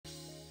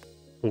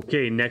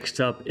Okay, next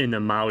up in the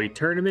Maui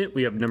tournament,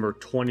 we have number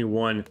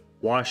 21,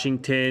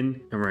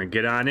 Washington, and we're going to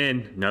get on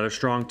in. Another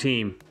strong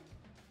team.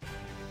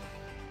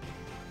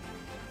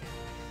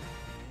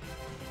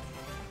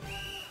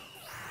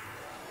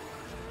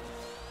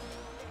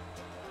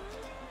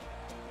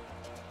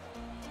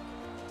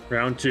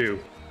 Round 2.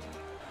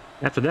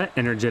 After that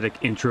energetic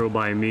intro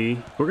by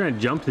me, we're going to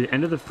jump to the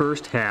end of the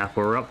first half.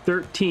 We're up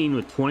 13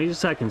 with 20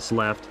 seconds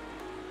left.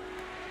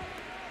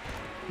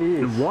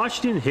 And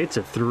Washington hits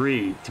a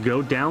 3 to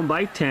go down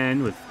by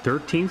 10 with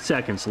 13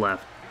 seconds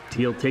left.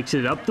 Teal takes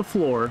it up the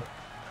floor.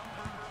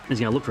 He's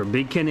going to look for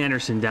Big Ken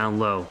Anderson down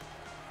low.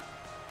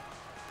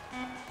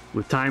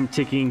 With time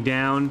ticking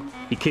down,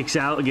 he kicks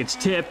out, it gets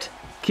tipped.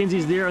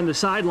 Kinsey's there on the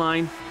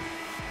sideline.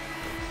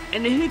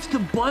 And it hits the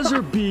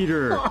buzzer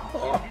beater.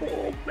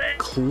 Oh, man.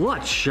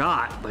 Clutch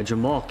shot by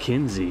Jamal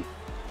Kinsey.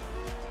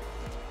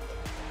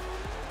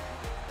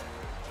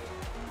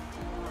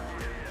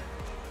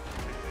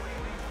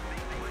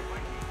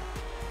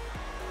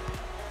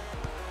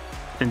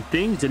 And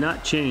things did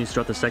not change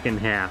throughout the second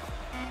half.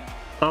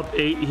 Up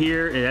 8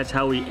 here, and that's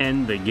how we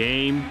end the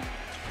game.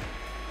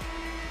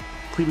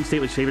 Cleveland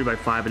State was favored by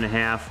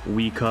 5.5.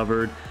 We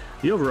covered.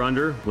 The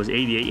over-under was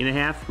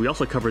 88.5. We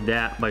also covered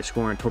that by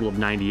scoring a total of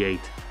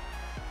 98.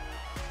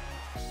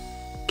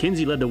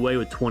 Kinsey led the way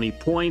with 20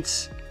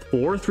 points.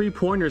 4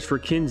 3-pointers for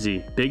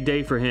Kinsey. Big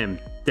day for him.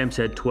 Demps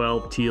had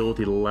 12, Teal with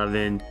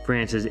 11,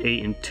 Francis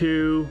 8 and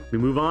 2. We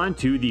move on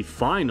to the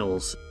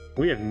finals.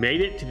 We have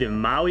made it to the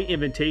Maui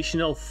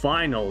Invitational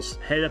Finals,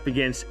 head up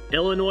against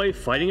Illinois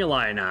Fighting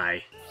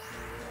Illini.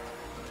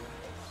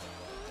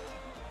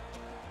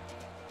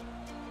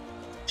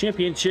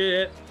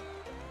 Championship.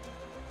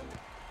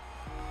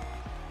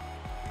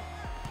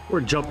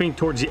 We're jumping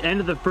towards the end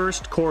of the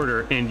first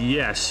quarter, and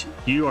yes,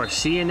 you are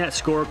seeing that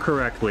score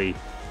correctly.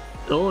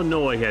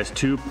 Illinois has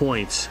 2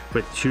 points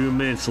with 2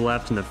 minutes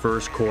left in the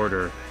first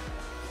quarter.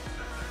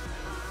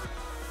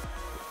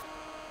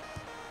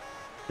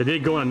 They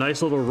did go on a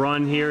nice little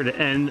run here to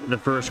end the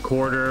first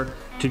quarter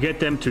to get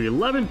them to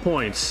 11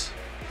 points.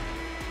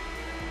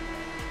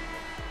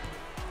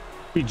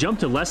 We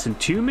jumped to less than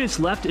 2 minutes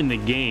left in the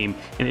game,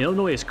 and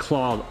Illinois has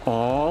clawed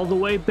all the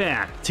way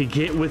back to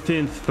get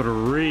within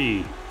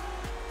 3.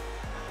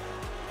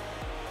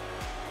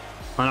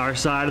 On our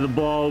side of the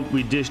ball,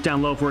 we dish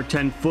down low for a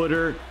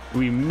 10-footer.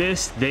 We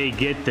miss. They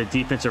get the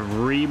defensive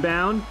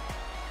rebound,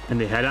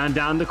 and they head on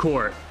down the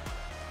court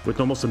with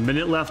almost a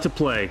minute left to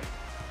play.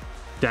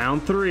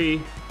 Down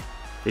 3.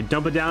 They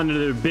dump it down to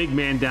their big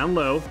man down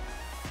low.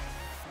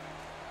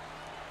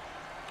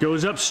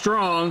 Goes up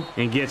strong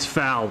and gets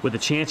fouled with a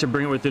chance to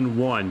bring it within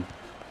 1.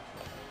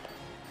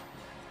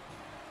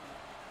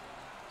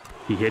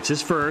 He hits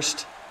his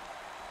first.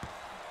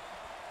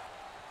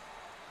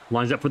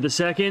 Lines up for the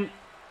second.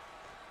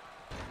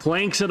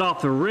 Planks it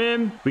off the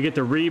rim. We get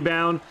the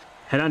rebound.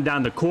 Head on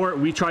down the court.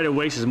 We try to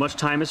waste as much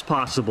time as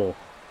possible.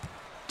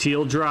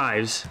 Teal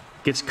drives.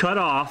 Gets cut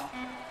off.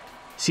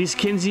 Sees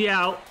Kinsey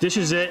out,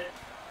 dishes it,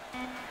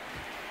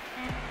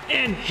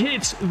 and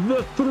hits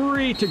the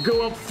 3 to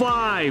go up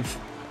 5.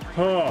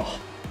 Oh.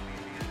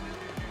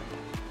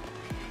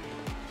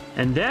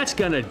 And that's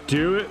going to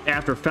do it.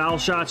 After foul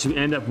shots, we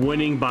end up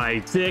winning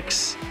by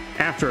 6.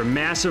 After a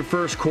massive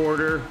first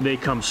quarter, they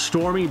come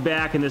storming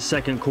back in the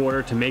second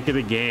quarter to make it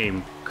a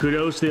game.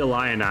 Kudos to the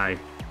Illini.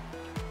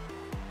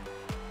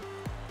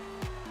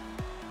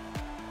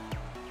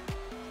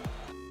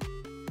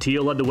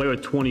 Teal led the way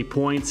with 20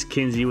 points,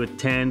 Kinsey with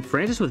 10,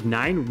 Francis with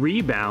 9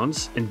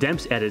 rebounds, and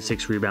Demps added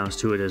 6 rebounds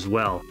to it as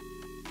well.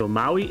 So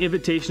Maui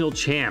Invitational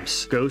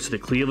champs goes to the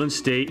Cleveland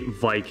State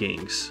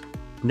Vikings.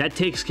 And that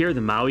takes care of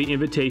the Maui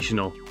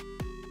Invitational.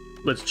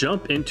 Let's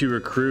jump into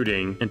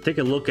recruiting and take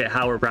a look at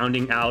how we're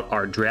rounding out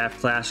our draft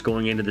class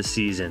going into the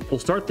season. We'll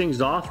start things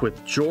off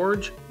with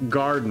George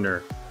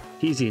Gardner.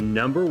 He's the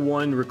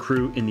 #1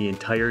 recruit in the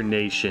entire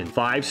nation.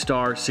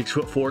 5-star,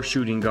 6'4"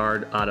 shooting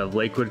guard out of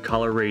Lakewood,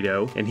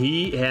 Colorado. And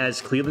he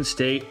has Cleveland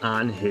State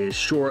on his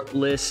short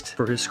list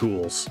for his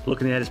schools.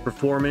 Looking at his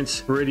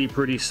performance,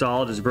 pretty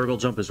solid. His vertical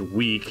jump is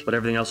weak, but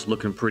everything else is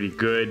looking pretty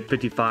good.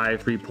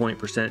 55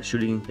 3-point%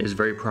 shooting is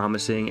very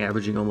promising,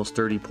 averaging almost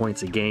 30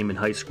 points a game in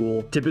high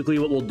school. Typically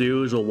what we'll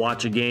do is we'll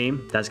watch a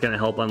game. That's going to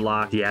help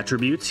unlock the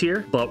attributes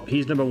here. But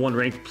he's #1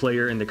 ranked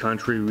player in the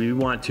country. We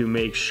want to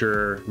make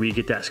sure we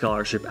get that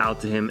scholarship out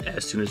to him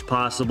as soon as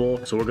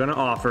possible. So we're going to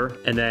offer,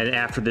 and then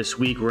after this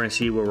week we're going to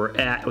see where we're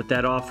at with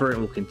that offer, and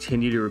we'll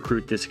continue to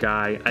recruit this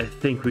guy. I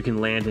think we can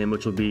land him,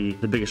 which will be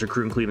the biggest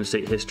recruit in Cleveland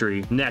State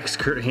history. Next,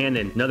 Kurt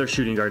Hannon, another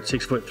shooting guard,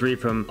 6'3"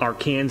 from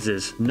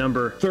Arkansas,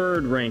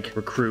 #3 ranked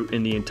recruit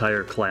in the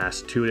entire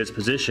class to his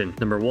position.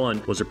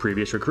 #1 was a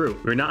previous recruit.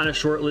 We're not on a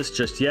short list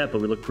just yet,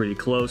 but we look pretty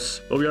close.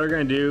 What we are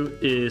going to do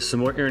is some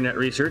more internet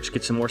research,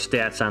 get some more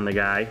stats on the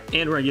guy,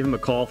 and we're going to give him a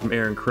call from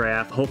Aaron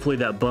Kraft. Hopefully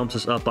that bumps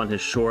us up on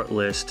his short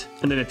list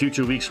list. And then in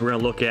future weeks, we're going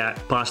to look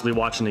at possibly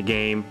watching the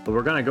game, but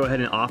we're going to go ahead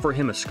and offer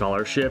him a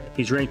scholarship.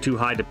 He's ranked too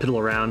high to piddle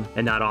around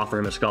and not offer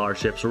him a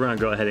scholarship. So we're going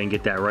to go ahead and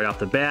get that right off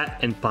the bat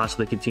and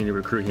possibly continue to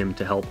recruit him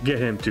to help get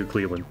him to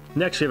Cleveland.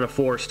 Next, we have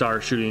a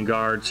 4-star shooting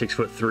guard,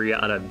 6'3"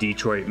 out of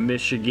Detroit,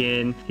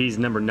 Michigan. He's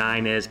number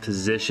 9 as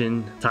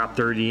position, top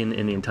 30 in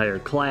the entire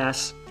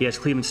class. He has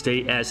Cleveland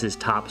State as his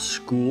top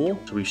school,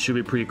 so we should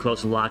be pretty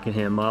close to locking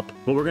him up.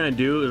 What we're going to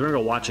do is we're going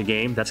to go watch a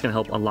game. That's going to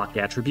help unlock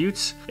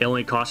attributes. It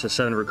only costs us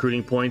 7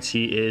 recruiting points.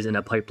 He is in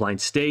a pipeline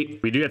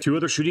state. We do have 2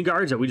 other shooting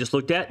guards that we just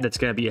looked at that's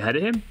going to be ahead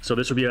of him, so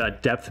this will be a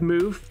depth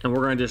move, and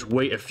we're going to just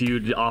wait a few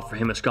to offer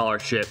him a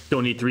scholarship.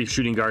 Don't need 3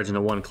 shooting guards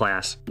in one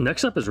class.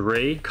 Next up is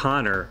Ray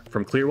Connor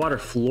from Clearwater,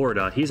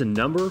 Florida. He's a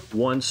number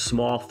 1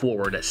 small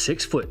forward at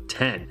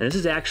 6'10", and this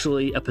is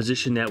actually a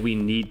position that we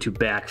need to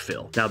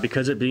backfill. Now,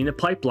 because of being a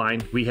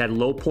pipeline, we had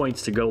low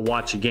points to go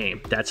watch a game.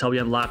 That's how we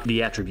unlock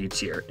the attributes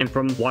here. And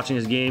from watching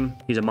his game,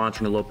 he's a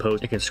monster in the low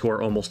post and can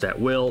score almost at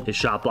will. His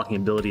shot blocking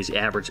ability is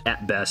average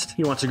at best.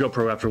 He wants to go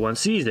pro after 1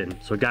 season,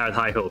 so a guy with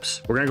high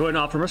hopes. We're going to go ahead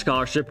and offer him a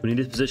scholarship. We need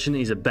his position.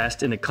 He's the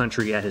best in the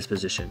country at his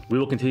position. We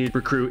will continue to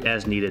recruit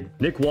as needed.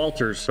 Nick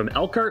Walters from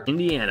Elkhart,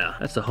 Indiana.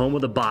 That's the home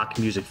of the Bach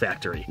Music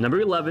Factory. Number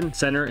 11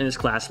 center in his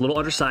class, a little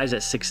undersized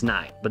at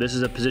 6'9", but this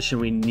is a position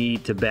we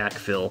need to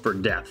backfill for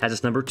depth. Has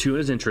us number 2 in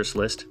his interest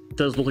list.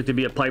 Does look like to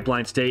be a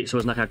pipeline state, so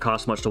it's not going to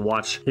cost much to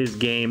watch his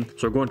game.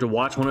 So we're going to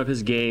watch one of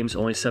his games,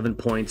 only 7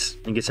 points,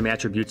 and get some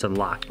attributes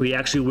unlocked. We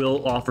actually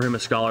will offer him a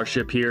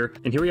scholarship here.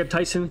 And here we have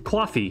Tyson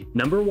Coffey,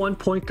 number 1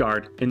 point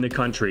guard in the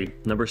country,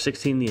 number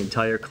 16 in the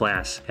entire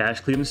class. Has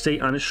Cleveland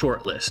State on his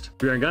short list.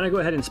 We're going to go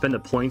ahead and spend the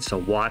points to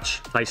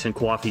watch Tyson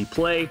Coffey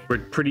play. We're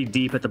pretty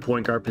deep at the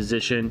point guard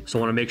position, so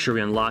I want to make sure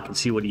we unlock and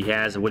see what he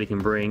has and what he can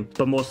bring.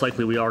 But most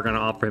likely we are going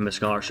to offer him a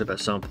scholarship at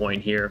some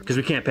point here, because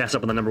we can't pass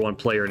up on the number 1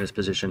 player in his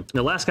position.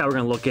 The last guy we're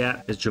going to look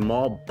at is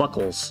Jamal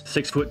Buckles,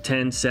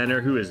 6'10"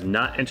 center, who is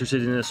not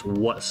interested in this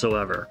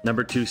whatsoever.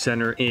 Number 2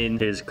 center in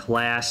his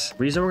class. The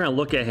reason we're going to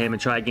look at him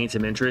and try to gain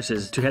some interest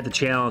is to have the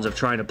challenge of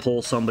trying to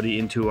pull somebody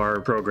into our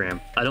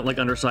program. I don't like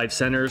undersized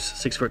centers.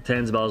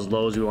 6'10" is about as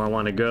low as we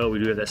want to go. We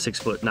do have that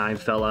 6'9"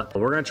 fella,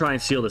 but we're going to try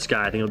and seal this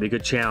guy. I think it'll be a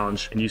good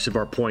challenge and use of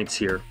our points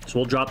here. So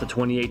we'll drop the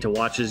 28 to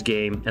watch his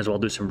game, as well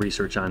do some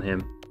research on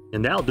him.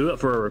 And that'll do it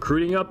for a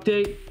recruiting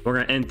update. We're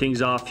going to end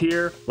things off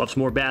here. We'll have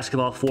some more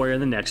basketball for you in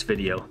the next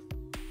video.